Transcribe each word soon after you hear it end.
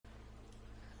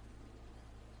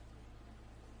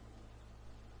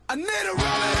I need a remedy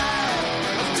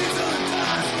of diesel and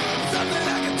dust. Something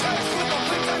I can taste with my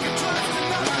friends I can trust.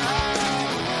 Another high.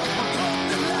 I'm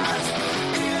putting the last.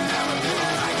 Eating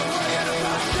everything like a way in a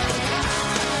bus.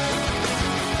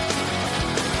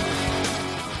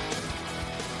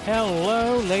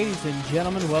 Hello, ladies and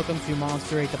gentlemen. Welcome to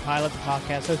Monster 8 the Pilot, the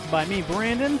podcast hosted by me,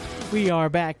 Brandon. We are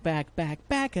back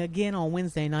again on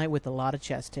Wednesday night with a lot of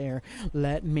chest hair.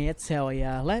 Let me tell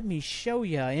ya, let me show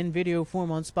ya in video form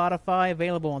on Spotify,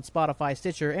 available on Spotify,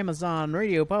 Stitcher, Amazon,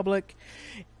 Radio Public,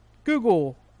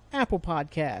 Google, Apple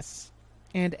Podcasts,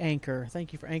 and Anchor.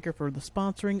 Thank you for Anchor for the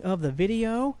sponsoring of the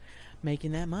video.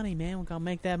 Making that money, man. We're gonna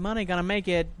make that money. Gonna make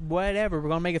it whatever. We're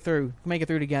gonna make it through. Make it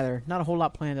through together. Not a whole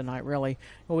lot planned tonight, really.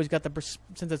 Always got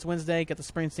since it's Wednesday, got the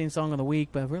Springsteen song of the week.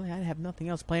 But really, I have nothing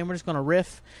else planned. We're just gonna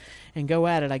riff and go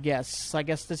at it, I guess. I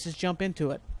guess let's just jump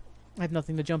into it. I have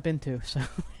nothing to jump into, so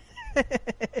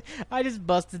I just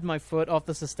busted my foot off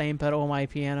the sustain pedal on my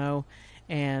piano,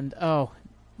 and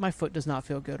my foot does not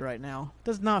feel good right now.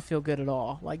 Does not feel good at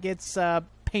all. Like it's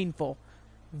painful,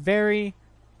 very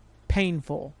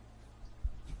painful.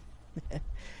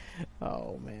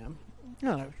 Oh, man. I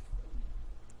don't know.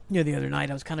 The other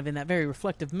night I was kind of in that very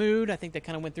reflective mood. I think that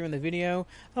kind of went through in the video.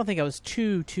 I don't think I was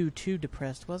too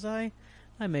depressed, was I?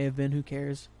 I may have been. Who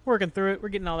cares? Working through it. We're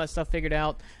getting all that stuff figured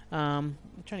out. I'm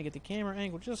trying to get the camera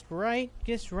angle just right,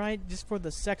 just for the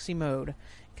sexy mode.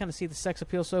 Kind of see the sex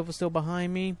appeal sofa still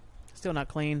behind me. Still not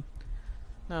clean.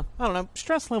 No, I don't know.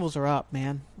 Stress levels are up,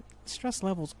 man. Stress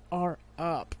levels are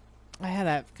up. I had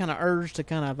that kind of urge to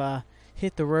kind of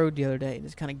hit the road the other day,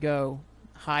 just kind of go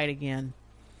hide again,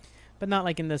 but not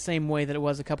like in the same way that it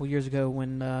was a couple years ago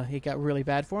when it got really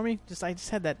bad for me. I just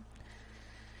had that.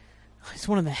 I just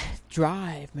wanted to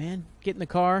drive, man. Get in the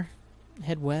car,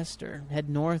 head west or head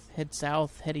north, head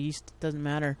south, head east. Doesn't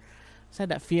matter. Just had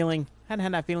that feeling. Hadn't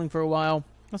had that feeling for a while.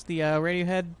 That's the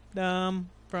Radiohead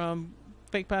from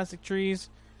Fake Plastic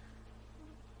Trees.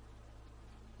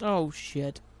 Oh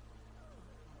shit.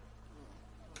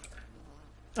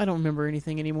 I don't remember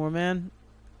anything anymore, man.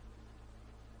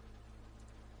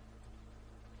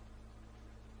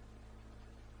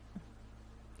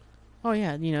 Oh,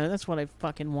 yeah, that's what I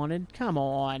fucking wanted. Come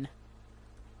on.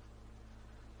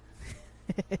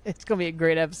 It's going to be a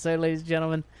great episode, ladies and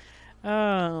gentlemen.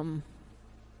 But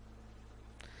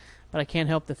I can't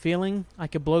help the feeling. I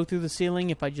could blow through the ceiling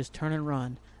if I just turn and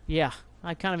run. Yeah,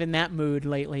 I'm kind of in that mood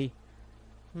lately.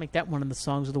 Make that one of the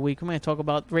songs of the week. I'm going to talk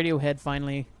about Radiohead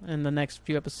finally in the next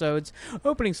few episodes.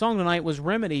 Opening song tonight was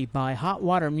Remedy by Hot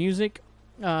Water Music.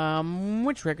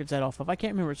 Which record's that off of? I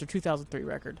can't remember. It's a 2003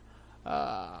 record.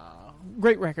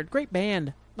 Great record. Great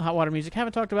band, Hot Water Music.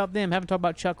 Haven't talked about them. Haven't talked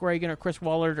about Chuck Reagan or Chris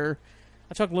Wallard.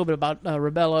 I talked a little bit about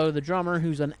Rebello, the drummer,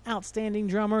 who's an outstanding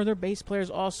drummer. Their bass player is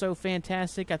also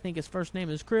fantastic. I think his first name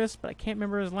is Chris, but I can't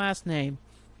remember his last name.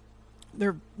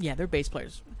 Their bass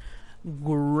players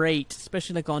great,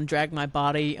 especially like on Drag My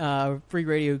Body, Free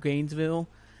Radio Gainesville.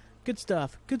 Good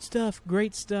stuff,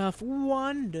 great stuff,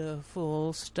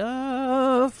 wonderful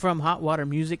stuff from Hot Water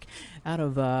Music out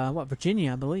of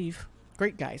Virginia, I believe.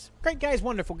 Great guys,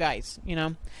 wonderful guys.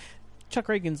 Chuck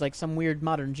Reagan's like some weird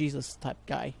modern Jesus type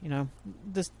guy.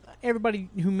 Just everybody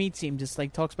who meets him just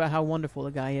like talks about how wonderful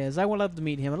the guy is. I would love to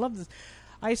meet him.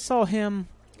 I saw him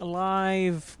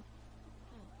live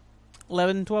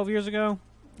 11, 12 years ago.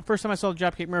 First time I saw the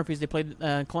Dropkick Murphys, they played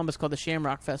Columbus, called the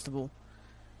Shamrock Festival.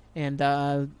 And,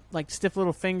 like, Stiff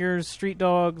Little Fingers, Street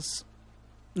Dogs,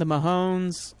 the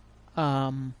Mahones,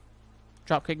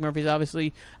 Dropkick Murphys,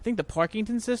 obviously. I think the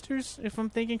Parkington Sisters, if I'm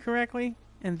thinking correctly.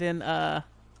 And then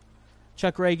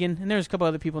Chuck Reagan. And there's a couple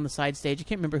other people on the side stage. I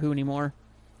can't remember who anymore.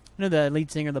 I know the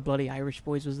lead singer of the Bloody Irish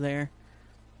Boys was there.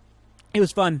 It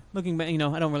was fun. Looking back, I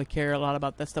don't really care a lot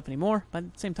about that stuff anymore. But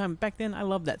at the same time, back then, I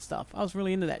loved that stuff. I was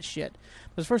really into that shit.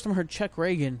 It was the first time I heard Chuck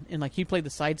Reagan, and, like, he played the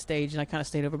side stage, and I kind of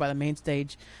stayed over by the main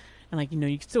stage. And, like, you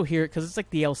can still hear it, because it's like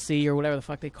the LC, or whatever the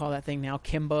fuck they call that thing now,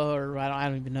 Kimba, or I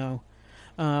don't even know.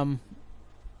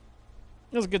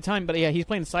 It was a good time, but, yeah, he's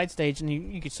playing the side stage, and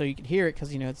you could hear it,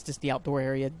 because, it's just the outdoor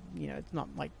area. It's not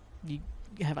like you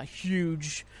have a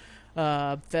huge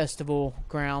festival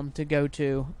ground to go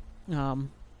to.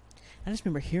 I just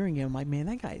remember hearing him, like, man,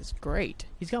 that guy is great.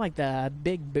 He's got, like, the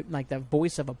like, the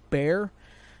voice of a bear.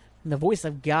 And the voice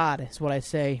of God is what I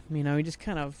say. He just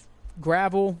kind of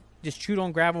just chewed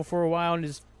on gravel for a while and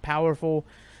is powerful.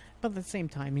 But at the same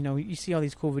time, you see all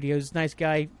these cool videos. Nice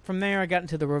guy. From there, I got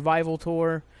into the Revival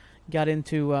tour. Got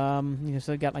into,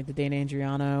 so I got, like, the Dane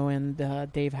Andriano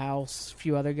and Dave House, a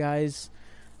few other guys.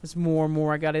 As more and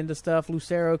more I got into stuff.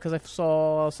 Lucero, because I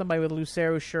saw somebody with a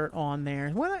Lucero shirt on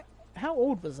there. How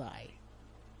old was I?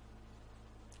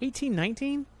 18,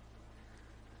 19?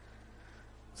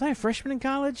 Was I a freshman in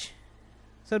college?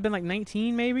 So I'd been like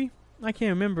 19, maybe? I can't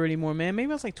remember anymore, man.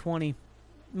 Maybe I was like 20.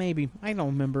 Maybe. I don't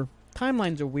remember.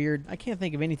 Timelines are weird. I can't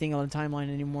think of anything on the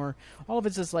timeline anymore. All of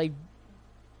it's just like,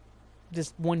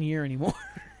 just 1 year anymore.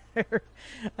 I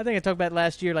think I talked about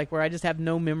last year, like where I just have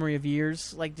no memory of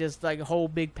years. Like just like whole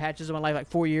big patches of my life, like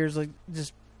 4 years. Like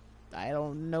just, I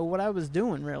don't know what I was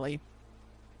doing, really.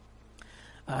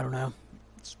 I don't know.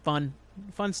 It's fun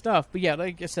stuff. But yeah,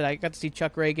 like I said, I got to see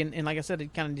Chuck Reagan, and like I said,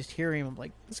 kind of just hearing him, I'm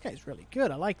like, this guy's really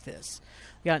good. I like this.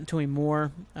 Got into him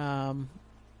more. I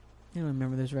don't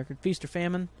remember this record. Feast or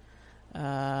Famine,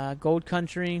 Gold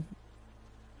Country.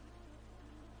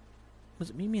 Was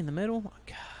it Meet Me in the Middle? Oh,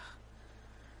 God.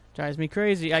 Drives me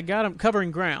crazy. I got him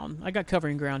Covering Ground. I got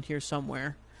Covering Ground here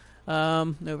somewhere.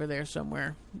 Over there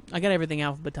somewhere. I got everything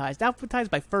alphabetized. Alphabetized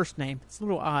by first name. It's a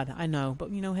little odd, I know.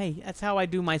 But, you know, hey, that's how I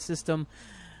do my system.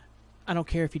 I don't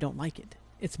care if you don't like it.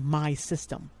 It's my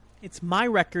system. It's my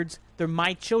records. They're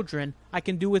my children. I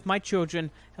can do with my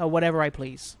children whatever I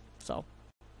please. So,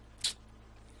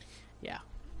 yeah.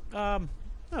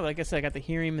 Like I said, I got to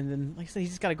hear him, and then, like I said, he's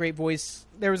just got a great voice.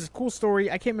 There was a cool story.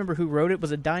 I can't remember who wrote it. It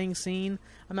was a Dying Scene.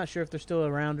 I'm not sure if they're still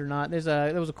around or not.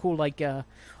 There was a cool, like,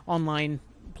 online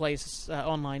place,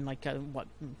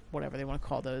 whatever they want to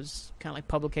call those, kind of like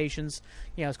publications.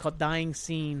 Yeah, it was called Dying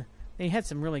Scene. They had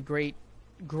some really great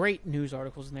news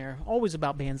articles in there, always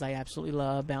about bands I absolutely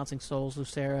love: Bouncing Souls,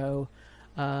 Lucero,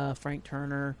 Frank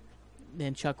Turner,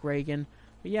 then Chuck Reagan.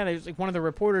 But yeah, there's like one of the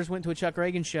reporters went to a Chuck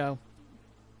Reagan show.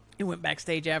 He went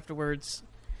backstage afterwards,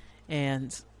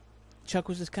 and Chuck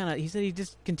was just he said he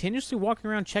just continuously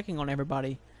walking around checking on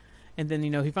everybody. And then, you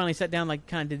know, he finally sat down, like,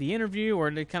 kind of did the interview,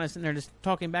 or they kind of sitting there just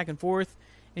talking back and forth.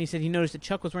 And he said he noticed that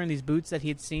Chuck was wearing these boots that he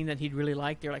had seen that he'd really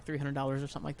liked. They were like $300 or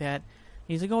something like that. And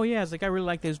he's like, oh, yeah. It's like, I really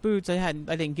like those boots. I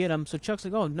didn't get them. So Chuck's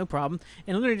like, oh, no problem.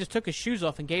 And literally just took his shoes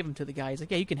off and gave them to the guy. He's like,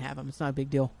 yeah, you can have them. It's not a big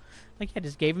deal. Like, yeah,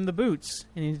 just gave him the boots.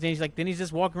 And then he's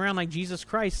just walking around like Jesus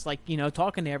Christ, like, you know,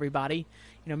 talking to everybody,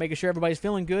 you know, making sure everybody's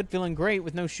feeling good, feeling great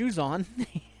with no shoes on.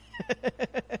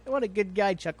 What a good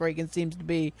guy Chuck Reagan seems to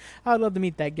be. I'd love to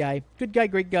meet that guy. Good guy,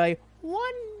 great guy,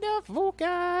 wonderful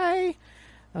guy.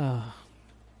 What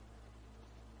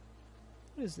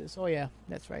is this? Oh, yeah,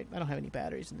 that's right. I don't have any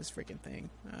batteries in this freaking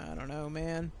thing. I don't know,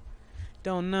 man.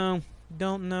 Don't know.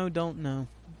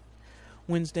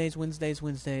 Wednesdays.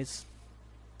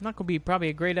 Not going to be probably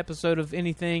a great episode of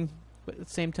anything, but at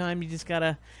the same time,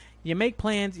 you make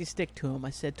plans, you stick to them. I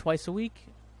said twice a week,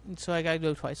 and so I got to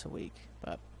go twice a week,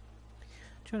 but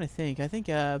trying to think. I think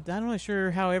I'm not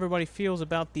sure how everybody feels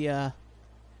about the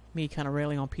me kind of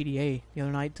railing on PDA the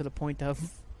other night, to the point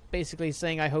of basically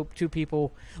saying I hope 2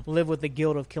 people live with the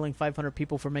guilt of killing 500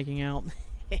 people for making out.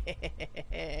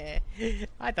 I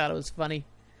thought it was funny.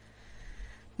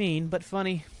 Mean, but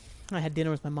funny. I had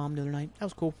dinner with my mom the other night. That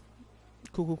was cool.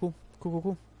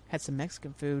 Cool. Had some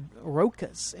Mexican food.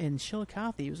 Roca's in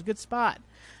Chillicothe. It was a good spot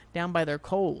down by their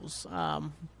Kohl's.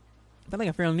 I think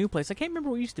I found a new place. I can't remember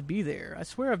what used to be there. I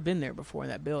swear I've been there before in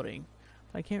that building,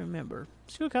 but I can't remember.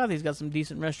 Chillicothe's got some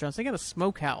decent restaurants. They got a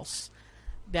smokehouse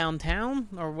downtown,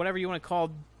 or whatever you want to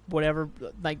call whatever,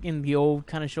 like in the old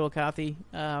kind of Chillicothe.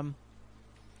 And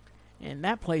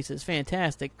that place is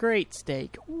fantastic. Great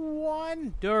steak.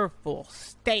 Wonderful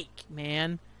steak,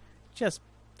 man. Just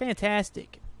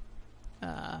fantastic.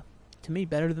 To me,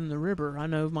 better than the river. I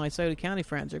know my Sauter County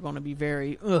friends are going to be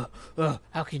very,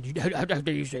 how can you, how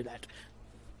dare you say that?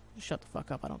 Shut the fuck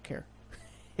up, I don't care.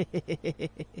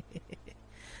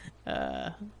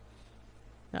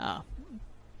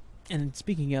 And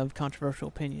speaking of controversial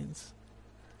opinions,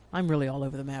 I'm really all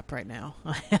over the map right now.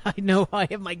 I know I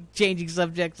am, like, changing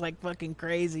subjects like fucking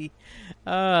crazy.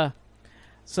 So,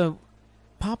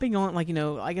 popping on, like, you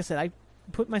know, like I said, I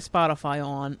put my Spotify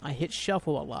on, I hit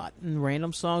shuffle a lot, and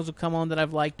random songs will come on that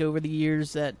I've liked over the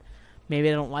years that maybe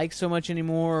I don't like so much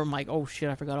anymore. I'm like, oh shit,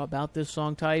 I forgot all about this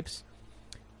song types.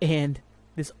 And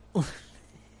this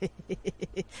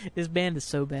this band is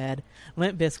so bad.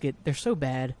 Limp Bizkit, they're so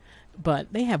bad,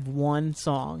 but they have one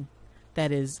song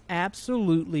that is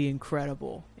absolutely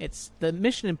incredible. It's the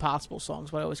Mission Impossible song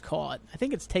is what I always call it. I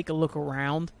think it's Take a Look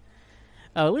Around.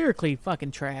 Lyrically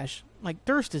fucking trash. Like,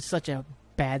 Durst is such a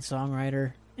bad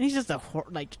songwriter, and he's just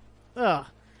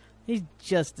he's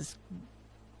just this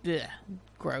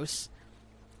gross.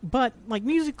 But like,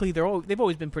 musically, they've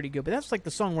always been pretty good. But that's like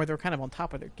the song where they're kind of on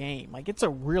top of their game. Like, it's a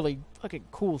really fucking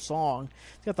cool song.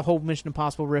 It's got the whole Mission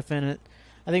Impossible riff in it.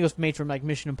 I think it was made from like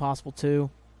Mission Impossible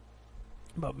 2.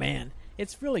 But man,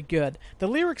 it's really good. The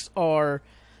lyrics are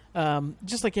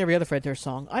just like every other Fred Durst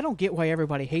song. I don't get why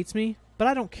everybody hates me, but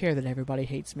I don't care that everybody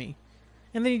hates me.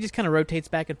 And then he just kind of rotates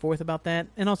back and forth about that.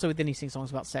 And also then he sings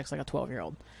songs about sex like a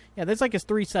 12-year-old. Yeah, there's like his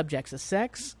 3 subjects. Is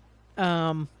sex,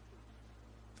 I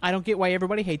don't get why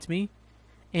everybody hates me,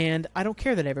 and I don't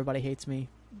care that everybody hates me.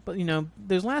 But,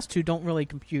 those last 2 don't really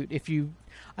compute.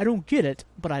 I don't get it,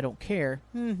 but I don't care.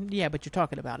 Yeah, but you're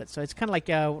talking about it. So it's kind of like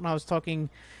when I was talking,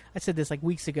 I said this like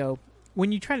weeks ago.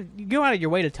 When you go out of your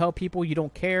way to tell people you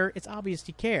don't care, it's obvious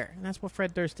you care. And that's what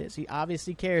Fred Durst is. He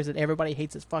obviously cares that everybody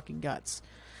hates his fucking guts.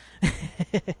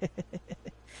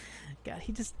 God,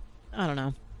 he just, I don't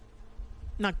know.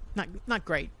 Not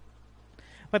great.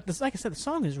 But like I said, the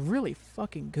song is really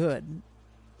fucking good.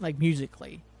 Like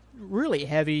musically. Really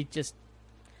heavy, just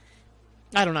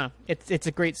I don't know. It's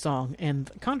a great song,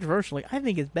 and controversially, I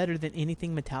think it's better than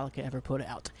anything Metallica ever put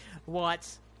out.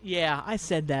 What? Yeah, I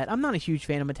said that. I'm not a huge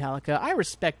fan of Metallica. I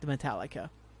respect Metallica.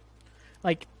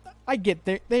 Like, I get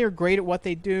they are great at what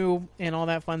they do and all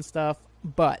that fun stuff,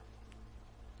 but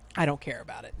I don't care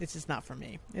about it. It's just not for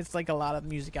me. It's like a lot of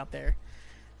music out there.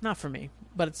 Not for me.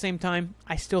 But at the same time,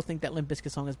 I still think that Limp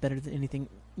Bizkit song is better than anything.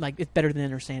 Like, it's better than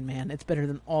Enter Sandman. It's better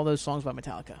than all those songs by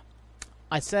Metallica.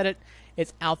 I said it.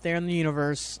 It's out there in the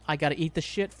universe. I got to eat the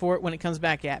shit for it when it comes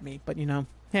back at me. But,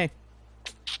 hey.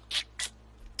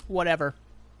 Whatever.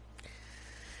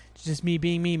 It's just me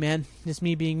being me, man. Just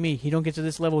me being me. You don't get to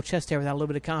this level of chest hair without a little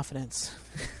bit of confidence.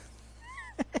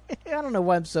 I don't know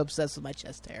why I'm so obsessed with my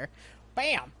chest hair.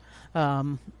 Bam!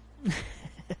 I'm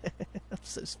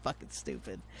so fucking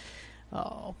stupid.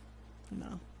 Oh,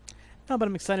 no. No, but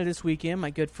I'm excited this weekend. My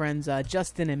good friends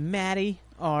Justin and Maddie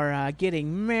are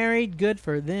getting married. Good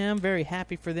for them. Very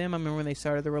happy for them. I remember when they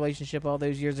started the relationship all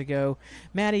those years ago.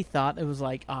 Maddie thought it was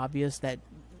like obvious that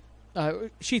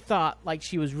she thought like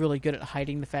she was really good at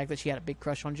hiding the fact that she had a big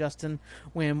crush on Justin.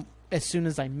 When as soon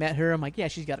as I met her, I'm like, yeah,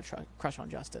 she's got a crush on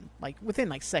Justin. Like within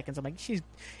like seconds, I'm like,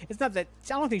 it's not that I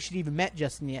don't think she'd even met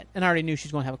Justin yet, and I already knew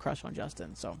she's going to have a crush on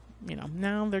Justin. So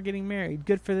now they're getting married.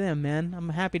 Good for them, man. I'm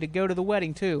happy to go to the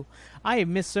wedding too. I have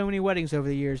missed so many weddings over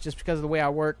the years just because of the way I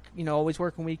work. Always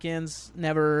working weekends,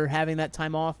 never having that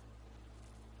time off.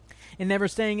 And never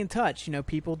staying in touch.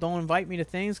 People don't invite me to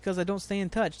things because I don't stay in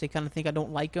touch. They kind of think I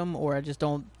don't like them, or I just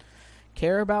don't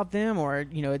care about them, or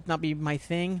it not be my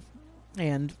thing.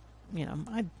 And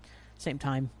same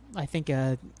time, I think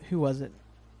who was it?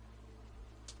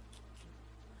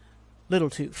 Little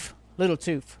Tooth,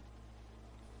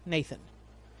 Nathan.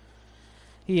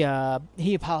 He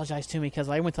apologized to me because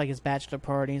I went to like his bachelor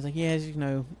party. He's like, yeah,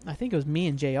 I think it was me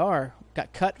and JR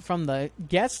got cut from the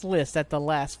guest list at the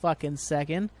last fucking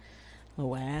second.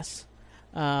 Little ass.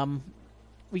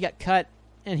 We got cut,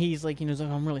 and he's like,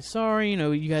 I'm really sorry.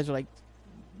 You guys are like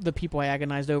the people I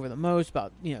agonized over the most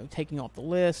about, taking off the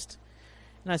list.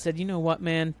 And I said, you know what,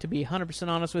 man? To be 100%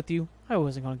 honest with you, I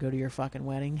wasn't going to go to your fucking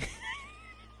wedding.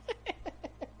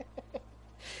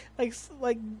 like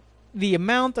the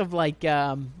amount of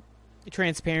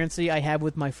transparency I have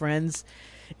with my friends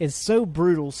is so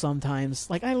brutal sometimes.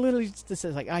 Like I literally just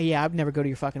says like, oh yeah, I'd never go to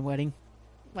your fucking wedding.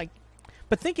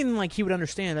 But thinking like he would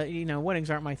understand that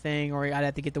weddings aren't my thing, or I'd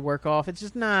have to get the work off. It's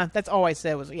just nah. That's all I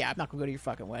said was, yeah, I'm not gonna go to your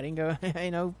fucking wedding. Go,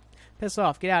 piss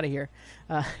off, get out of here.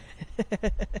 That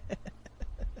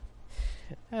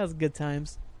was good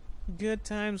times,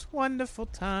 wonderful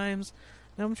times.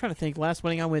 Now I'm trying to think. Last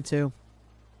wedding I went to,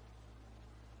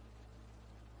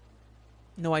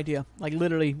 no idea. Like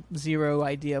literally zero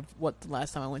idea of what the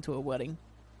last time I went to a wedding.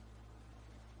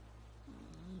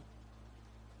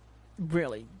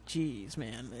 Really, jeez,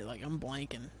 man. Like I'm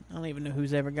blanking. I don't even know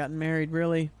who's ever gotten married.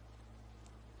 Really.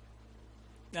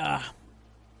 Yeah.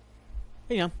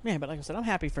 But like I said, I'm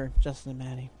happy for Justin and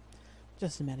Maddie.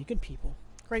 Good people,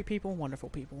 great people, wonderful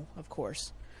people, of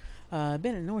course. Been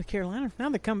in North Carolina. Now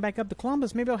they come back up to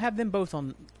Columbus. Maybe I'll have them both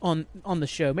on the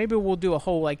show. Maybe we'll do a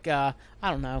whole I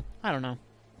don't know.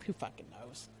 Who fucking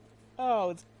knows?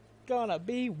 Oh, it's gonna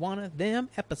be one of them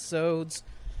episodes.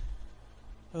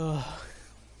 Ugh.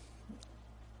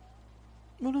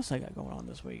 What else I got going on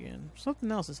this weekend?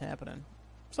 Something else is happening.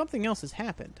 Something else has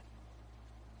happened.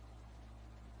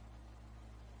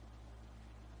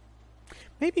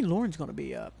 Maybe Lauren's going to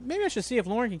be up. Maybe I should see if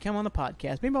Lauren can come on the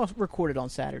podcast. Maybe I'll record it on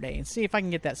Saturday and see if I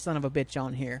can get that son of a bitch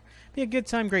on here. Be a good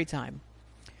time, great time.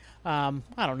 I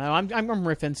don't know. I'm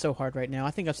riffing so hard right now.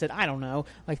 I think I've said I don't know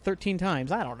like 13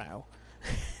 times. I don't know.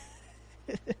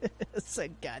 It's so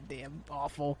goddamn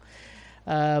awful.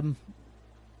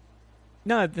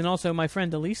 No, and also my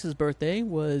friend Elise's birthday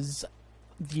was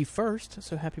the 1st,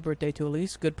 so happy birthday to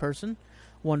Elise. Good person.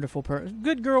 Wonderful person.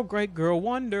 Good girl, great girl,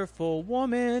 wonderful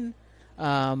woman.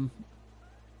 Yeah,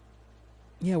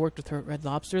 I worked with her at Red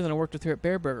Lobster, then I worked with her at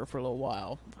Bear Burger for a little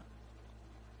while.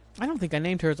 I don't think I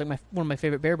named her as like one of my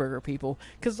favorite Bear Burger people,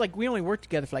 because like we only worked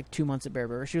together for like 2 months at Bear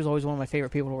Burger. She was always one of my favorite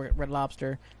people to work at Red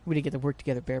Lobster. We didn't get to work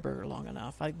together at Bear Burger long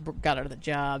enough. I got out of the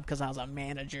job because I was a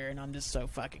manager, and I'm just so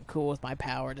fucking cool with my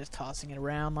power, just tossing it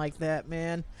around like that,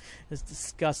 man. It's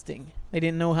disgusting. They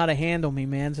didn't know how to handle me,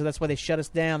 man, so that's why they shut us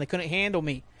down. They couldn't handle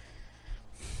me.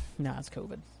 Nah, it's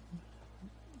COVID.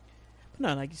 But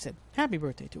no, like you said, happy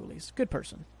birthday to Elise. Good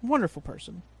person. Wonderful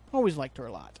person. Always liked her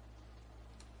a lot.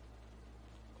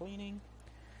 Cleaning.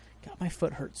 God, my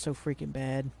foot hurts so freaking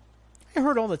bad. I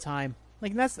hurt all the time.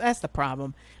 Like, that's the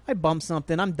problem. I bump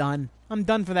something, I'm done. I'm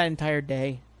done for that entire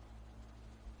day.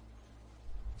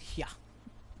 Yeah.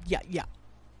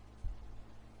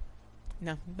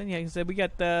 No, but yeah, like I said, we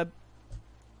got the...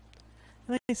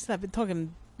 Like I said, I've been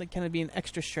talking, like, kind of being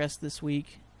extra stressed this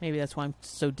week. Maybe that's why I'm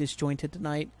so disjointed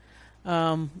tonight.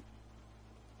 Like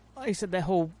I said, that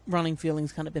whole running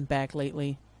feeling's kind of been back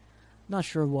lately. Not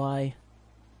sure why.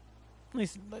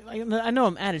 I know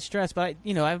I'm added stress, but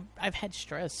I've had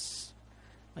stress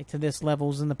like to this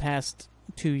levels in the past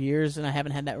 2 years, and I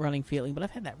haven't had that running feeling. But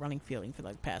I've had that running feeling for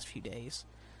like the past few days.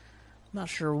 Not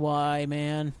sure why,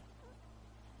 man.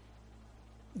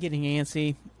 Getting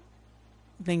antsy.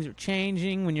 Things are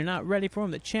changing. When you're not ready for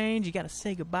them to change, you got to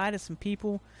say goodbye to some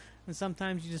people, and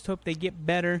sometimes you just hope they get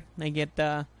better. They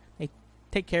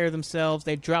take care of themselves.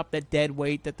 They drop that dead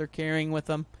weight that they're carrying with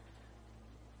them.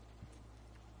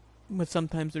 But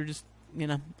sometimes they're just,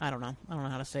 I don't know. I don't know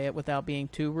how to say it without being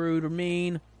too rude or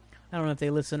mean. I don't know if they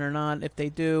listen or not. If they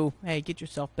do, hey, get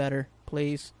yourself better,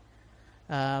 please.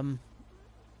 There's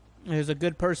a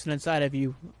good person inside of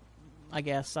you, I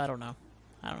guess. I don't know.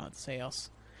 I don't know what to say else.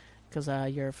 Because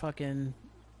your fucking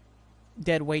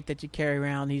dead weight that you carry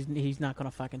around, he's not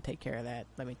going to fucking take care of that.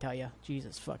 Let me tell you.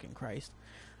 Jesus fucking Christ.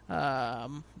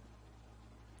 Let's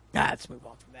move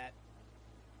on from that.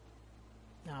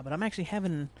 No, but I'm actually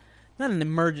having... Not an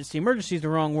emergency. Emergency is the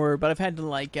wrong word, but I've had to,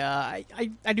 like, I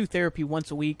do therapy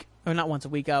once a week. Or not once a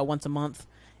week, once a month.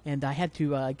 And I had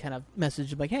to kind of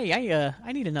message, like, hey, I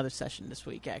need another session this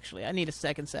week, actually. I need a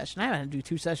second session. I haven't had to do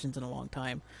 2 sessions in a long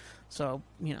time. So,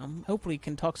 hopefully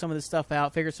can talk some of this stuff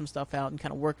out, figure some stuff out, and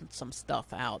kind of work some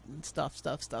stuff out. And stuff.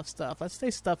 Let's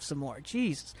say stuff some more.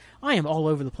 Jesus. I am all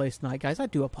over the place tonight, guys. I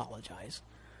do apologize.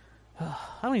 I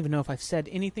don't even know if I've said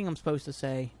anything I'm supposed to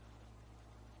say.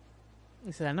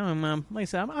 Like I said,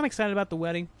 I'm excited about the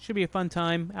wedding. Should be a fun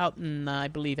time out in, I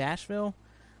believe, Asheville.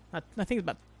 I think it's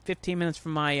about 15 minutes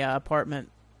from my apartment.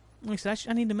 Like I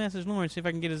said, I need to message Lauren, see if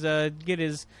I can get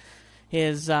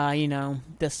his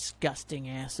disgusting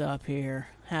ass up here.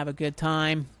 Have a good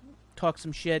time. Talk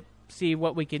some shit. See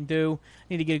what we can do.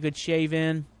 Need to get a good shave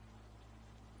in.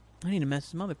 I need to message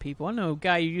some other people. I know a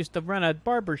guy who used to run a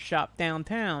barber shop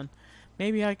downtown.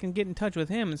 Maybe I can get in touch with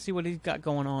him and see what he's got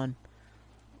going on.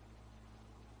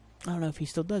 I don't know if he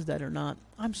still does that or not.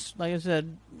 Like I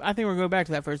said, I think we're going back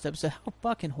to that first episode. How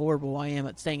fucking horrible I am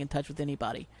at staying in touch with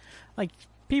anybody. Like,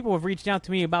 people have reached out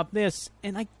to me about this,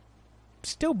 and I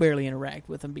still barely interact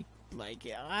with them.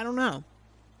 I don't know.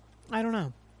 I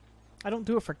don't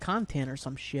do it for content or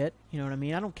some shit. You know what I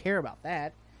mean? I don't care about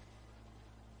that.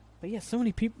 But yeah, so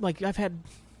many people, like, I've had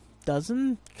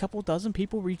couple dozen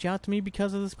people reach out to me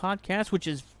because of this podcast, which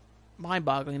is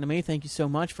mind-boggling to me. Thank you so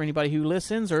much for anybody who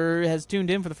listens or has tuned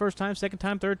in for the first time, second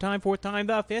time, third time, fourth time,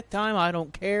 the fifth time. I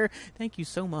don't care. Thank you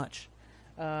so much.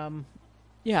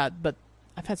 Yeah, but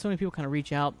I've had so many people kind of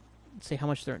reach out, say how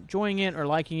much they're enjoying it or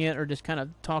liking it, or just kind of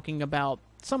talking about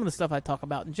some of the stuff I talk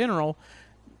about in general,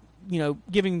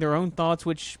 giving their own thoughts,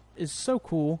 which is so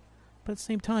cool. But at the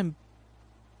same time,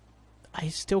 I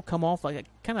still come off like a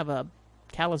kind of a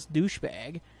callous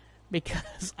douchebag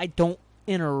because I don't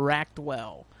interact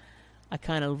well. I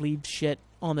kind of leave shit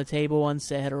on the table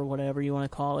unsaid or whatever you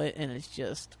want to call it, and it's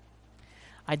just...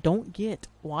 I don't get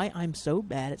why I'm so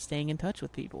bad at staying in touch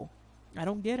with people. I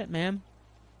don't get it, man.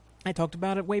 I talked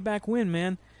about it way back when,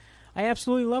 man. I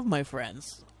absolutely love my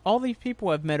friends. All these people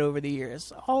I've met over the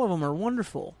years, all of them are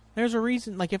wonderful. There's a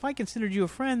reason, like, if I considered you a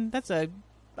friend, I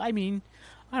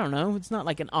don't know, it's not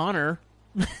like an honor.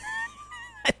 I'm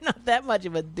not that much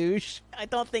of a douche. I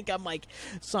don't think I'm like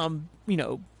some,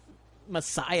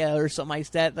 messiah or something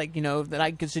like that. Like, that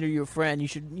I consider you a friend. You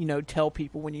should, tell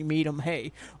people when you meet them,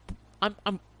 hey,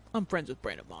 I'm friends with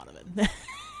Brandon Monovan.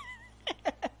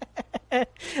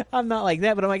 I'm not like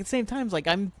that, but I'm like at the same time, it's like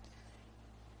I'm,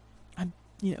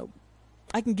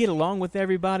 I can get along with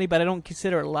everybody, but I don't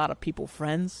consider a lot of people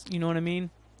friends. You know what I mean?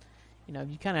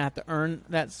 You kind of have to earn.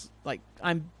 That's like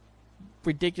I'm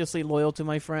ridiculously loyal to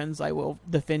my friends. I will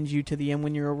defend you to the end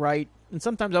when you're right, and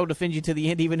sometimes I will defend you to the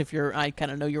end even if I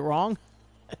kind of know you're wrong.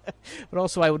 But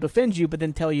also, I will defend you, but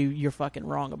then tell you you're fucking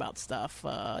wrong about stuff.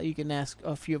 You can ask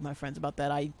a few of my friends about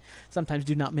that. I sometimes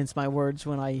do not mince my words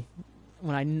when I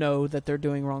know that they're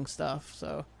doing wrong stuff.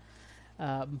 So,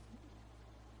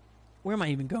 where am I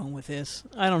even going with this?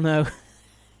 I don't know.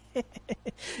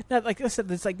 Not, like I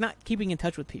said, it's like not keeping in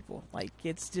touch with people. Like,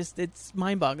 it's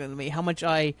mind-boggling to me how much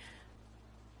I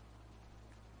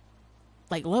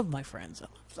like love my friends.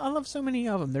 I love so many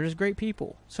of them. They're just great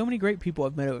people. So many great people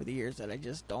I've met over the years that I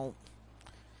just don't.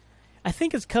 I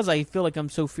think it's because I feel like I'm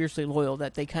so fiercely loyal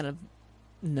that they kind of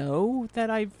know that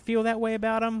I feel that way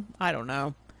about them. I don't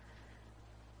know.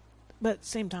 But at the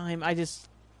same time, I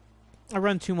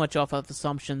run too much off of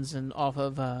assumptions and off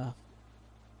of, I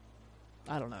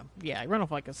don't know. Yeah, I run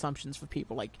off like assumptions for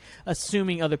people, like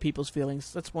assuming other people's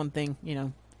feelings. That's one thing, you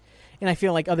know. And I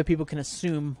feel like other people can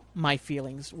assume my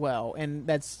feelings well, and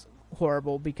that's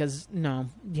horrible because, no,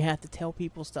 you have to tell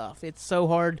people stuff. It's so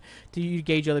hard to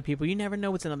gauge other people. You never know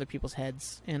what's in other people's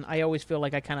heads, and I always feel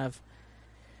like I kind of,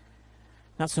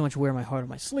 not so much wear my heart on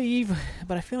my sleeve,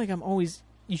 but I feel like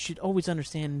you should always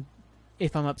understand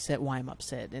if I'm upset, why I'm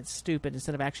upset. It's stupid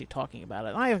instead of actually talking about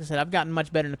it. Like I said, I've gotten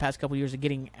much better in the past couple of years of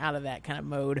getting out of that kind of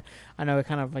mode. I know I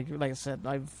kind of, like I said,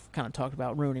 I've kind of talked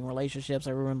about ruining relationships. I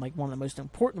ruined like one of the most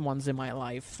important ones in my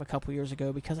life a couple of years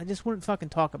ago because I just wouldn't fucking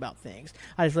talk about things.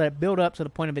 I just let it build up to the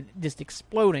point of it just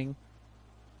exploding,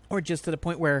 or just to the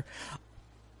point where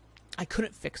I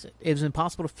couldn't fix it. It was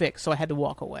impossible to fix, so I had to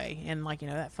walk away. And, like, you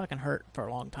know, that fucking hurt for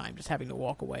a long time, just having to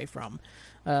walk away from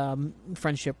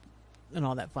friendship and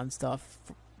all that fun stuff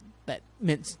that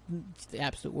meant the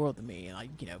absolute world to me. And I,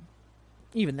 you know,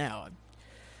 even now, I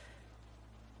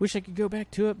wish I could go back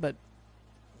to it, but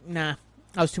nah,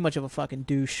 I was too much of a fucking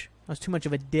douche. I was too much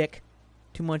of a dick.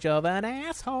 Too much of an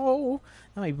asshole.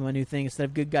 That might be my new thing. Instead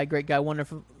of good guy, great guy,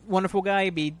 wonderful guy,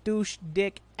 it'd be douche,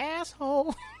 dick,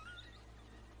 asshole.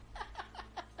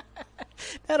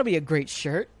 That'll be a great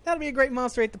shirt. That'll be a great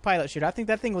Monster Ate the Pilot shirt. I think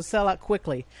that thing will sell out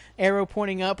quickly. Arrow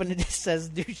pointing up, and it just says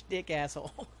douche, dick,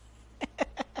 asshole.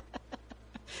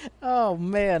 Oh,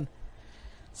 man.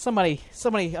 Somebody,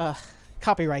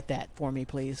 copyright that for me,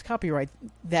 please. Copyright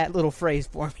that little phrase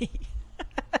for me.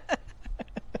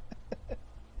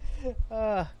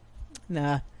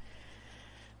 Nah.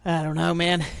 I don't know,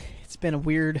 man. It's been a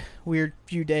weird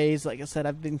few days. Like I said,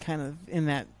 I've been kind of in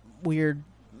that weird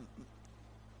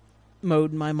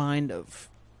mode in my mind of,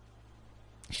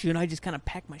 should I just kind of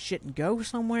pack my shit and go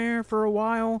somewhere for a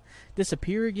while,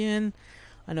 disappear again?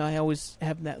 I know I always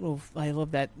have that I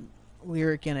love that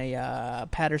lyric in a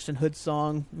Patterson Hood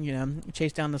song, you know,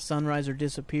 chase down the sunrise or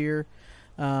disappear.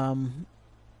 And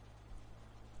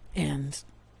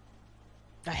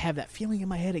I have that feeling in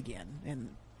my head again, and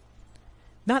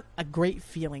not a great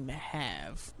feeling to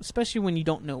have, especially when you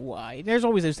don't know why. There's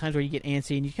always those times where you get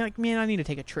antsy and you're kind of like, man, I need to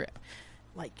take a trip.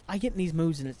 Like, I get in these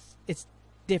moods, and it's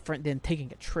different than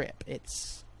taking a trip.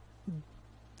 It's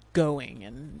going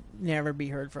and never be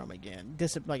heard from again.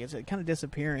 Like I said, kind of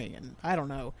disappearing, and I don't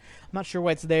know. I'm not sure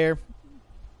why it's there.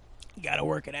 Gotta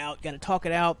work it out. Gotta talk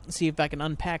it out. See if I can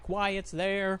unpack why it's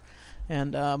there.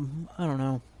 And, I don't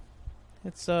know.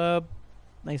 It's,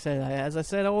 like I said, as I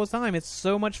said all the time, it's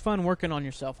so much fun working on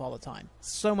yourself all the time.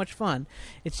 So much fun.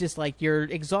 It's just like you're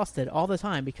exhausted all the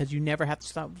time because you never have to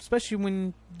stop, especially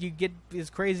when you get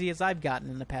as crazy as I've gotten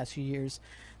in the past few years,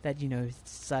 that, you know,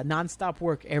 it's nonstop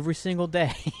work every single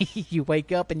day. You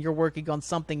wake up and you're working on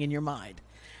something in your mind.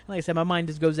 And like I said, my mind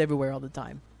just goes everywhere all the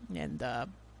time. And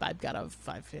I've got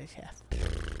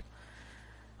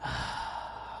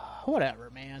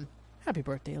whatever, man. Happy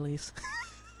birthday, Elise.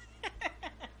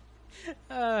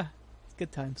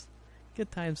 Good times.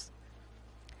 Good times.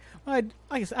 Well,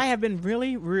 like I said, I have been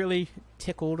really, really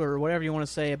tickled, or whatever you want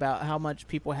to say, about how much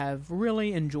people have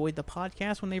really enjoyed the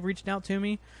podcast when they've reached out to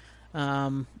me.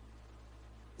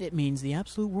 It means the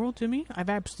absolute world to me. I've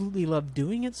absolutely loved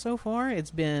doing it so far. It's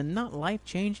been not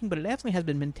life-changing, but it definitely has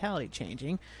been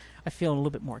mentality-changing. I feel a little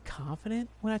bit more confident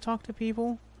when I talk to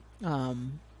people.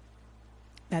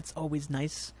 That's always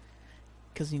nice.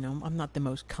 Because, you know, I'm not the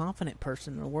most confident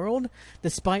person in the world,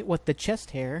 despite what the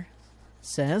chest hair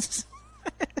says.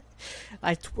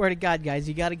 I swear to God, guys,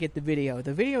 you got to get the video.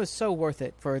 The video is so worth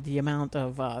it for the amount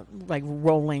of, like,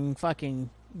 rolling fucking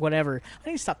whatever. I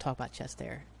need to stop talking about chest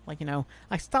hair. Like, you know,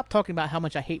 I stopped talking about how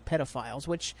much I hate pedophiles,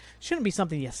 which shouldn't be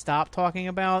something you stop talking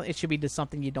about. It should be just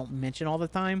something you don't mention all the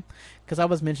time. Because I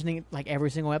was mentioning it, like,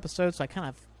 every single episode, so I kind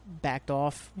of backed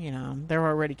off. You know, they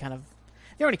already kind of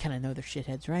know they're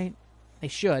shitheads, right? They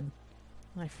should.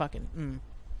 I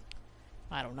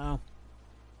don't know.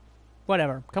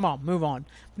 Whatever. Come on, move on.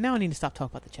 But now I need to stop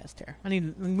talking about the chest hair. I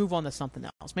need to move on to something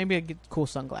else. Maybe I get cool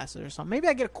sunglasses or something. Maybe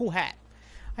I get a cool hat.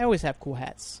 I always have cool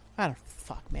hats. I don't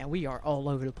fuck, man. We are all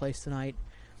over the place tonight.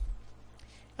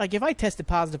 Like, if I tested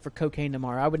positive for cocaine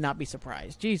tomorrow, I would not be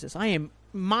surprised. Jesus, I am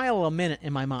mile a minute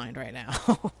in my mind right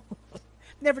now.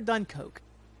 Never done coke.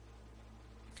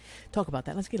 Talk about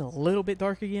that. Let's get a little bit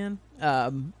dark again.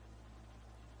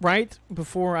 Right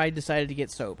before I decided to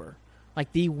get sober,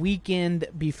 like the weekend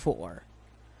before,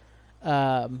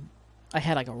 I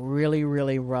had like a really,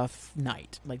 really rough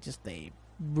night. Like, just a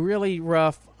really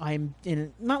rough. I'm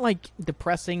in, not like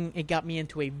depressing. It got me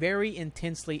into a very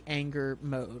intensely anger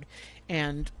mode.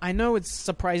 And I know it's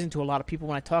surprising to a lot of people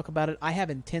when I talk about it. I have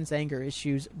intense anger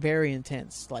issues, very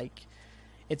intense. Like,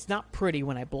 it's not pretty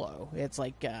when I blow. It's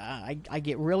like, I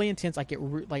get really intense. I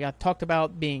get, like I talked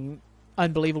about being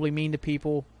unbelievably mean to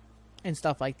people and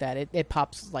stuff like that. It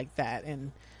pops like that.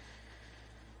 And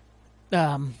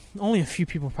only a few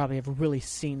people probably have really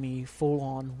seen me full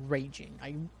on raging.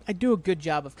 I do a good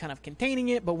job of kind of containing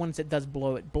it, but once it does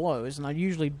blow, it blows. And I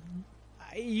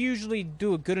usually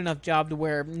do a good enough job to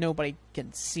where nobody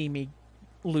can see me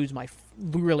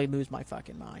really lose my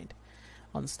fucking mind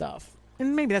on stuff.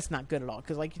 And maybe that's not good at all,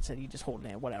 because like you said, you just hold it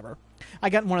in, whatever.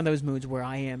 I got in one of those moods where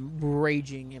I am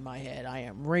raging in my head. I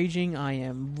am raging. I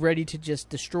am ready to just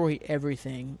destroy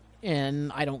everything,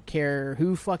 and I don't care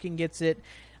who fucking gets it.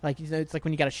 Like, you know, it's like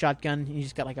when you got a shotgun, you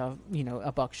just got like a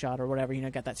buckshot or whatever,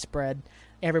 got that spread.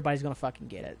 Everybody's gonna fucking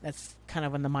get it. That's kind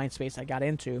of in the mind space I got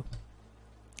into.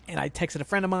 And I texted a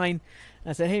friend of mine, and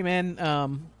I said, "Hey man, are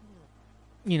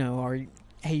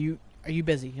you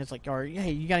busy?" It's like,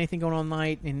 "Hey, you got anything going on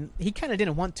tonight?" And he kind of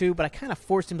didn't want to, but I kind of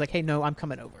forced him, like, "Hey, no, I'm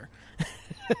coming over.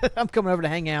 I'm coming over to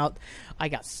hang out." I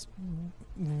got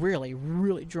really,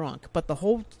 really drunk, but the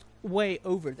whole way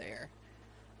over there,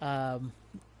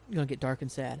 gonna get dark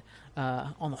and sad.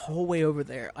 On the whole way over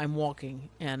there, I'm walking,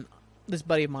 and this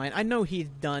buddy of mine, I know he's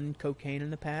done cocaine in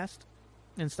the past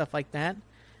and stuff like that.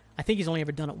 I think he's only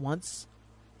ever done it once,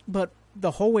 but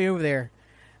the whole way over there,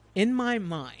 in my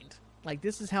mind, like,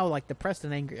 this is how, like, depressed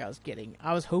and angry I was getting.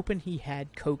 I was hoping he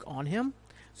had coke on him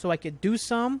so I could do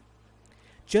some,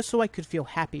 just so I could feel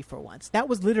happy for once. That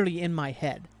was literally in my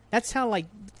head. That's how, like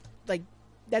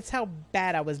that's how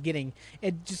bad I was getting.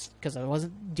 It just, because I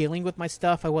wasn't dealing with my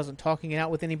stuff. I wasn't talking it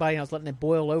out with anybody. I was letting it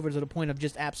boil over to the point of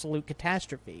just absolute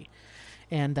catastrophe.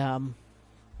 And,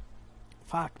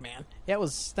 fuck, man.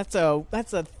 That's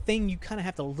a thing you kind of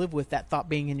have to live with, that thought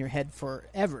being in your head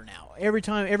forever now.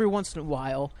 Every once in a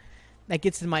while, that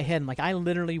gets in my head. And, like, I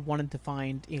literally wanted to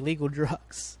find illegal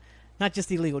drugs. Not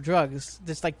just illegal drugs,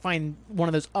 just, like, find one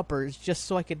of those uppers just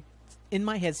so I could, in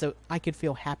my head, so I could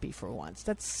feel happy for once.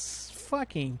 That's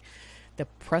fucking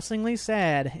depressingly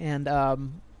sad. And, I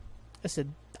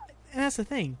said, and that's the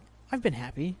thing. I've been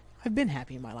happy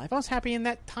in my life. I was happy in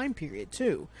that time period,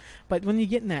 too. But when you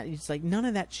get in that, it's like, none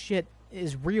of that shit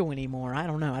is real anymore. I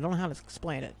don't know how to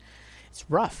explain it. It's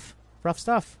rough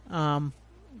stuff.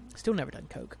 Still never done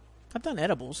coke. I've done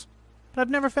edibles, but I've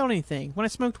never felt anything. When I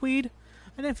smoked weed,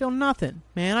 I didn't feel nothing.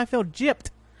 Man, I felt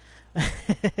gypped.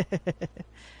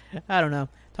 I don't know.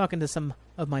 Talking to some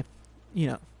of my,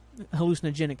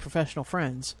 hallucinogenic professional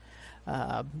friends,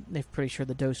 they're pretty sure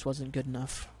the dose wasn't good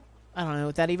enough. I don't know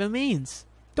what that even means.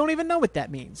 Don't even know what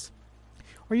that means.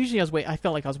 Or usually I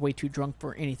felt like I was way too drunk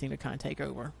for anything to kind of take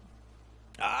over.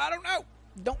 I don't know.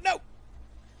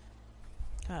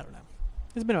 I don't know.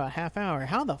 It's been about a half hour.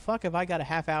 How the fuck have I got a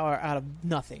half hour out of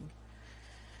nothing?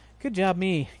 Good job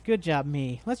me.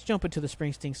 Let's jump into the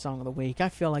Springsteen song of the week. I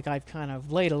feel like I've kind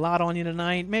of laid a lot on you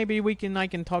tonight. Maybe I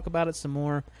can talk about it some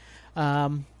more. I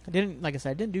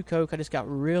didn't do coke. I just got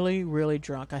really, really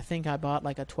drunk. I think I bought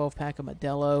like a 12-pack of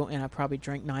Modelo, and I probably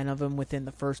drank 9 of them within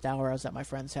the first hour I was at my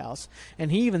friend's house.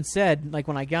 And he even said, like,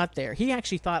 when I got there, he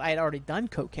actually thought I had already done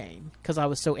cocaine because I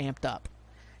was so amped up.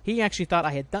 He actually thought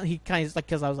I had done. He kind of, like,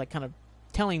 because I was like kind of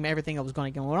telling him everything I was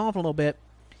going off a little bit,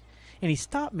 and he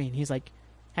stopped me and he's like,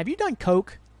 "Have you done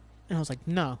coke?" And I was like,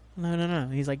 No.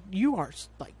 And he's like, you are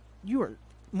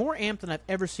more amped than I've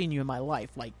ever seen you in my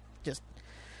life. Like, just,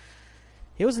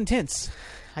 it was intense.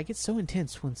 I get so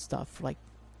intense when stuff, like,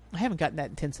 I haven't gotten that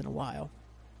intense in a while,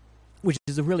 which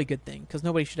is a really good thing, because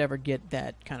nobody should ever get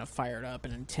that kind of fired up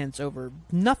and intense over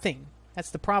nothing.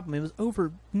 That's the problem. It was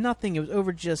over nothing. It was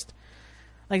over just,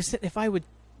 like I said, if I were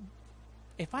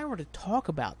to talk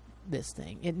about this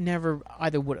thing, it never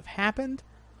either would have happened,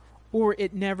 or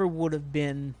it never would have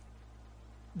been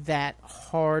that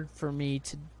hard for me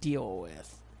to deal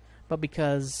with. But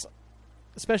because,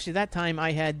 especially that time,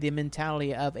 I had the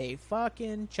mentality of a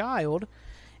fucking child,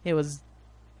 it was,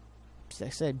 as I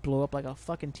said, blew up like a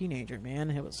fucking teenager,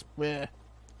 man. It was, bleh.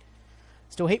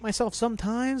 Still hate myself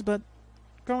sometimes, but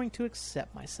growing to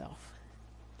accept myself.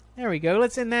 There we go.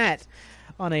 Let's end that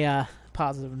on a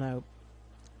positive note.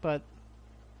 But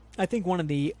I think one of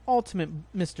the ultimate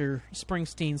Mr.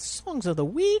 Springsteen songs of the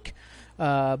week,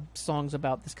 songs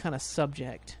about this kind of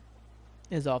subject,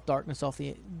 is off Darkness.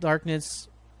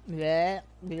 Bleh,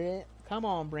 bleh. Come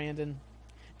on, Brandon.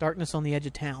 Darkness on the Edge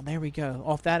of Town. There we go.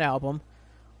 Off that album,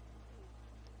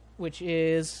 which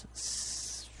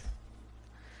is...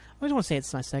 I always want to say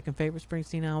it's my second favorite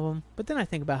Springsteen album, but then I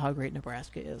think about how great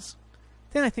Nebraska is.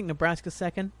 Then I think Nebraska's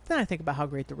second. Then I think about how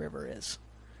great The River is.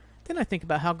 Then I think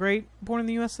about how great Born in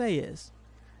the USA is.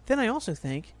 Then I also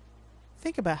think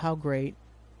about how great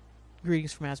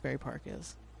Greetings from Asbury Park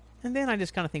is. And then I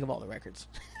just kind of think of all the records.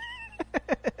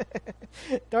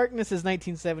 Darkness is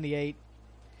 1978.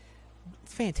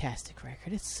 Fantastic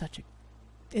record. It's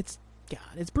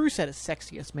Bruce at his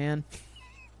sexiest, man.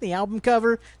 The album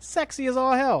cover, sexy as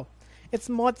all hell. It's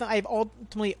what I've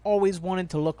ultimately always wanted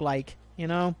to look like, you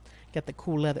know? Got the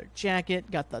cool leather jacket,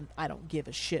 got the I don't give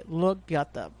a shit look,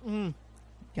 got the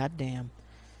goddamn,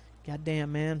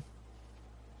 man.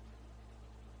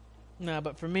 No,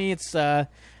 but for me, it's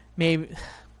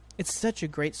it's such a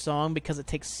great song because it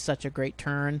takes such a great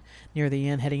turn near the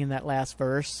end, heading in that last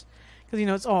verse. Because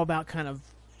it's all about kind of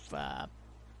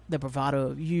the bravado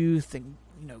of youth and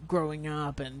growing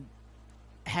up and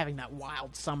having that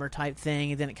wild summer type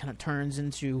thing, and then it kind of turns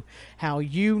into how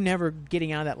you never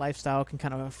getting out of that lifestyle can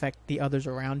kind of affect the others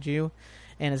around you.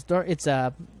 And it's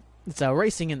a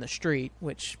racing in the street,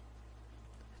 which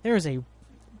there is a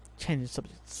change of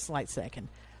subject, slight second.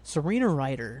 Serena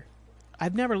Ryder,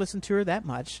 I've never listened to her that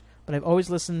much, but I've always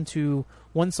listened to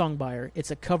one song by her. It's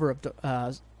a cover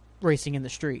of Racing in the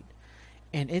Street,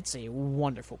 and it's a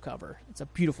wonderful cover. It's a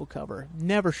beautiful cover.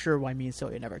 Never sure why me and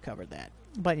Sylvia never covered that.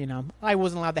 But, I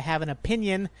wasn't allowed to have an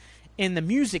opinion in the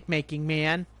music making,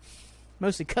 man.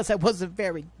 Mostly because I wasn't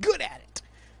very good at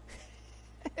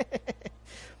it.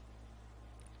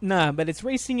 Nah, but it's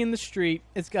Racing in the Street.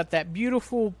 It's got that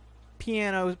beautiful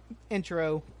piano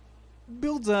intro.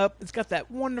 Builds up. It's got that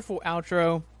wonderful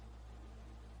outro.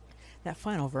 That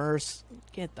final verse.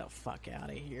 Get the fuck out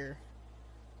of here.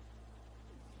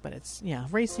 But it's,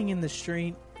 Racing in the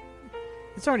Street.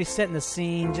 It's already setting the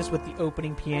scene just with the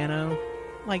opening piano.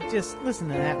 Like, just listen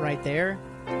to that right there.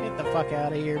 Get the fuck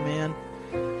out of here, man.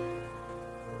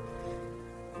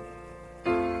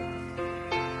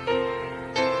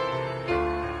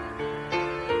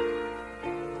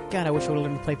 God, I wish I would have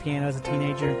learned to play piano as a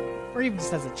teenager. Or even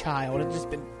just as a child. I've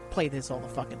just been play this all the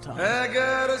fucking time. I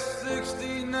got a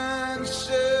 69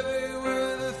 Chevy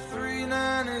with a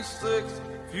 396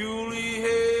 Fuely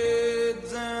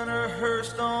heads and her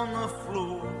hearse on the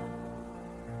floor.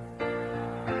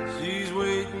 She's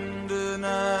waiting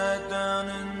tonight down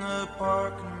in the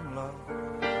parking lot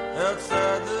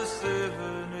outside the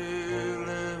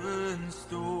 7-Eleven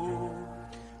store.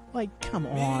 Like, come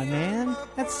on, man.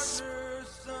 That's...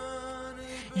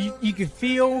 You can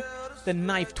feel the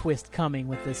knife twist coming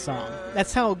with this song.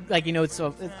 That's how, it's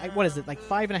what is it, like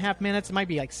 5.5 minutes? It might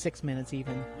be like 6 minutes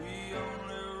even.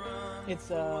 It's,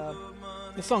 the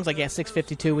song's like,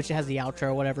 6:52, which has the outro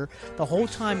or whatever. The whole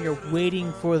time you're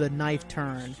waiting for the knife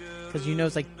turn, because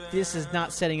it's like, this is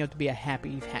not setting up to be a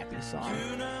happy, happy song.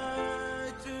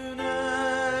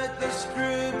 Tonight, the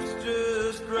script's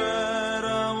just right.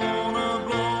 I wanna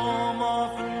blow 'em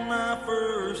off in my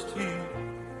first heat.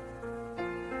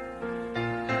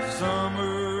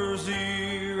 Summer's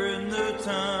here and the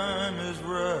time is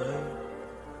right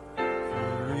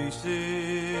for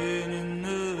racing in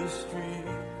the street.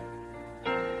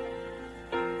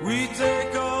 We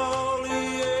take all the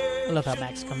air. I love how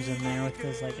Max comes in there with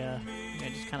this,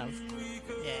 just kind of,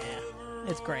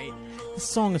 it's great. This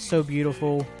song is so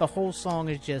beautiful. The whole song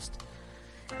is just,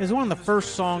 it was one of the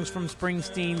first songs from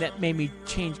Springsteen that made me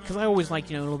change, because I always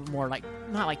like, a little bit more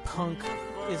not like punk,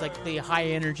 is like the high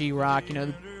energy rock,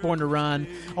 Born to Run.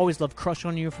 Always loved Crush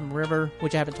on You from River,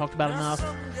 which I haven't talked about enough.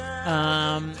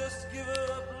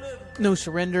 No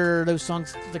Surrender, those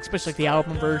songs, especially like the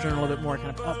album version, are a little bit more kind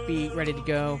of upbeat, ready to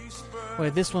go. Where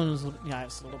this one was,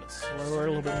 it's a little bit slower, a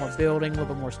little bit more building, a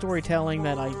little bit more storytelling.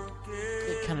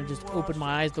 It kind of just opened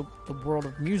my eyes to the world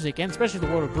of music, and especially the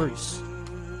world of Bruce.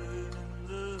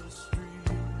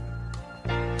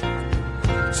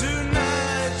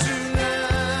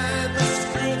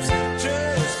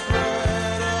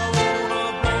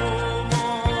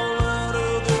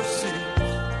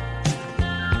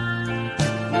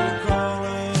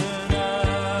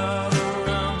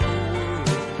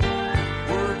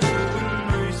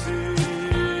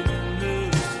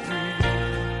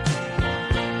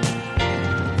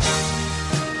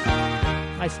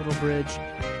 Nice little bridge.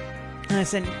 And I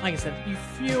said, like I said, you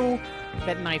feel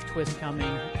that knife twist coming,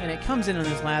 and it comes in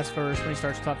this last verse when he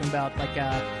starts talking about, like,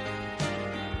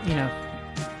 you know,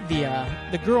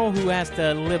 the girl who has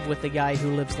to live with the guy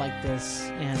who lives like this,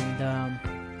 and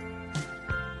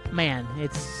man,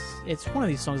 it's one of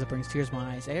these songs that brings tears to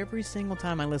my eyes every single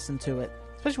time I listen to it,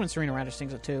 especially when Serena Ryder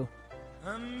sings it too.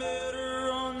 I met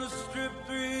her on the strip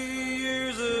 3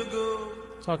 years ago.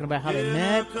 Talking about how they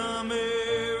met.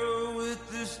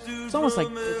 It's almost like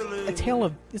a tale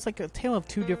of, it's like a tale of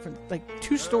two different, like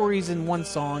two stories in one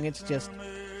song. It's just,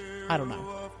 I don't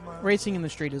know. Racing in the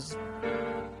Street is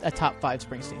a top 5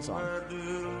 Springsteen song.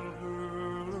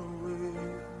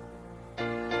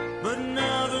 But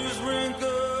now there's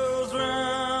wrinkles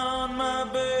around my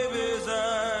baby's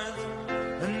eyes,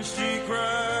 and she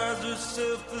cries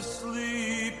herself to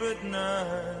sleep at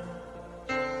night.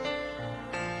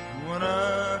 When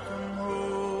I come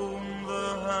home,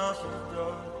 the house is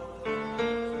dark.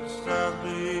 She says,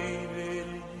 baby, did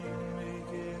you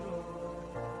make it alright?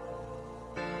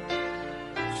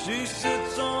 She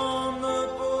sits on the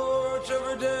porch of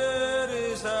her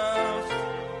daddy's house,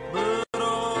 but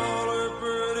all her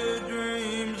pretty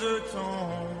dreams are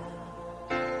torn.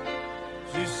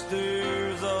 She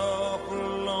stares off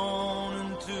alone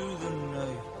into the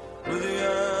night with the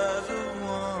eyes of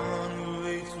one who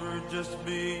waits for just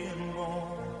being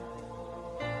born.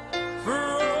 For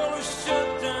all the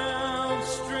shut down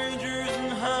strangers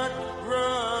and hot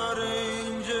rod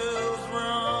angels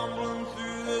rumbling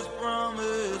through this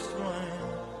promised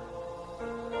land.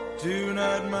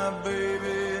 Tonight my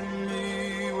baby and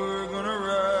me, we're gonna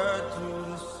ride to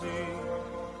the sea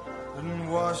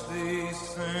and wash these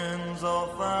sins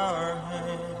off our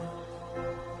hands.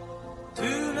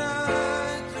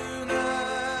 Tonight,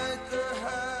 the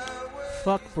highway.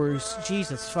 Fuck Bruce.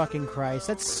 Jesus fucking Christ.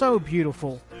 That's so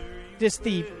beautiful. Just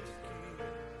the...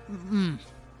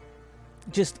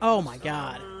 just, oh my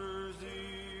God.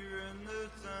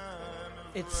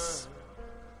 It's...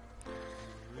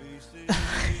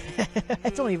 I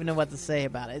don't even know what to say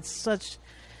about it. It's such...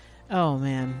 Oh,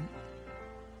 man.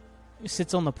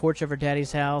 Sits on the porch of her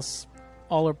daddy's house.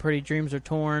 All her pretty dreams are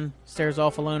torn. Stares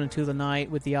off alone into the night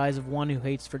with the eyes of one who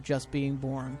hates for just being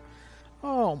born.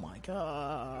 Oh my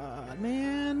God,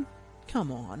 man.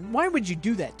 Come on. Why would you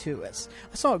do that to us?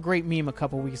 I saw a great meme a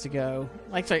couple weeks ago.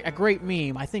 Like, sorry, a great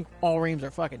meme. I think all memes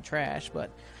are fucking trash, but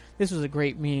this was a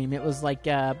great meme. It was like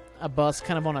a bus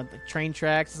kind of on the train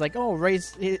tracks. It's like, oh,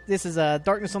 this is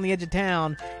Darkness on the Edge of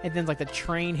Town. And then, like, the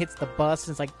train hits the bus,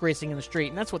 and it's like racing in the street.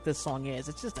 And that's what this song is.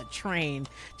 It's just a train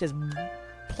just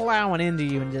plowing into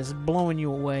you and just blowing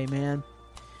you away, man.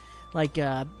 Like,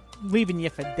 leaving you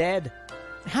for dead.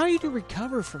 How do you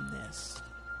recover from this?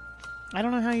 I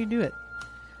don't know how you do it.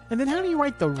 And then how do you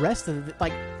write the rest of it?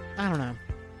 Like, I don't know.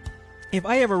 If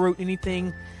I ever wrote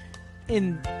anything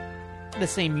in the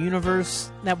same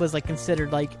universe that was, like,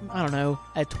 considered, like, I don't know,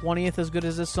 a 20th as good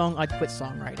as this song, I'd quit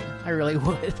songwriting. I really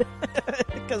would.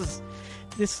 Because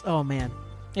this, oh man.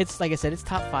 It's, like I said, it's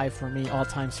top 5 for me,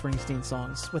 all-time Springsteen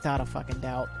songs, without a fucking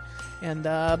doubt. And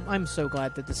I'm so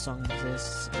glad that this song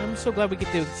exists. I'm so glad we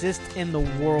get to exist in the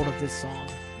world of this song.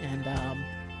 And,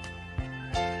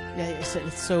 yeah,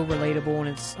 it's so relatable and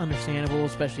it's understandable,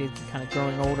 especially if you're kind of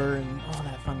growing older and all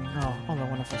that fun, all that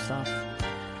wonderful stuff.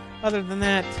 Other than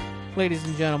that, ladies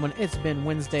and gentlemen, it's been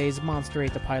Wednesday's Monster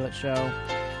Ate the Pilot show.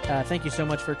 Thank you so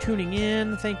much for tuning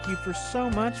in. Thank you for so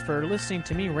much for listening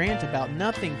to me rant about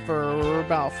nothing for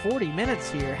about 40 minutes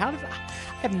here. I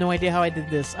have no idea how I did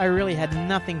this. I really had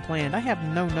nothing planned. I have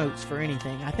no notes for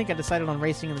anything. I think I decided on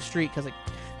Racing in the Street because, like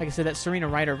I said, that Serena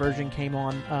Ryder version came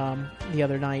on the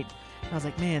other night. And I was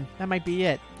like, man, that might be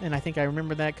it. And I think I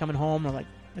remember that coming home. I'm like,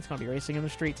 it's going to be Racing in the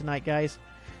Street tonight, guys.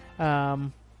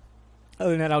 Other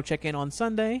than that, I'll check in on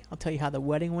Sunday. I'll tell you how the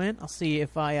wedding went. I'll see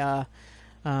if I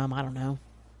don't know,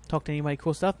 talk to anybody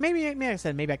cool stuff. Maybe like I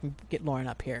said, maybe I can get Lauren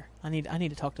up here. I need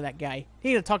to talk to that guy.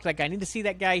 I need to see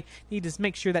that guy. I need to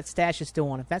make sure that stash is still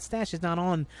on. If that stash is not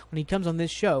on when he comes on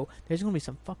this show, there's going to be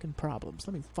some fucking problems.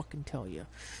 Let me fucking tell you.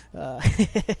 But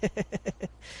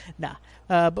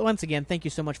once again, thank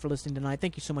you so much for listening tonight.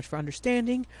 Thank you so much for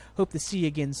understanding. Hope to see you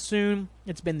again soon.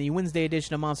 It's been the Wednesday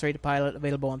edition of Monster Ate the Pilot,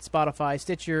 available on Spotify,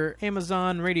 Stitcher,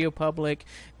 Amazon, Radio Public,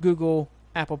 Google,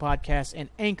 Apple Podcasts, and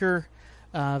Anchor.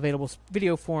 Available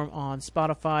video form on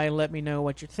Spotify. Let me know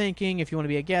what you're thinking. If you want to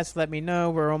be a guest, let me know.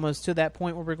 We're almost to that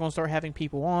point where we're going to start having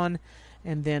people on.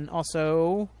 And then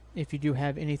also, if you do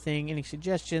have anything, any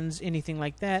suggestions, anything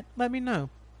like that, let me know.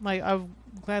 I'll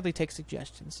gladly take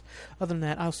suggestions. Other than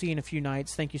that, I'll see you in a few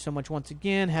nights. Thank you so much once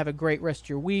again. Have a great rest of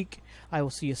your week. I will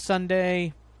see you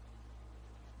Sunday.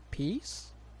 Peace.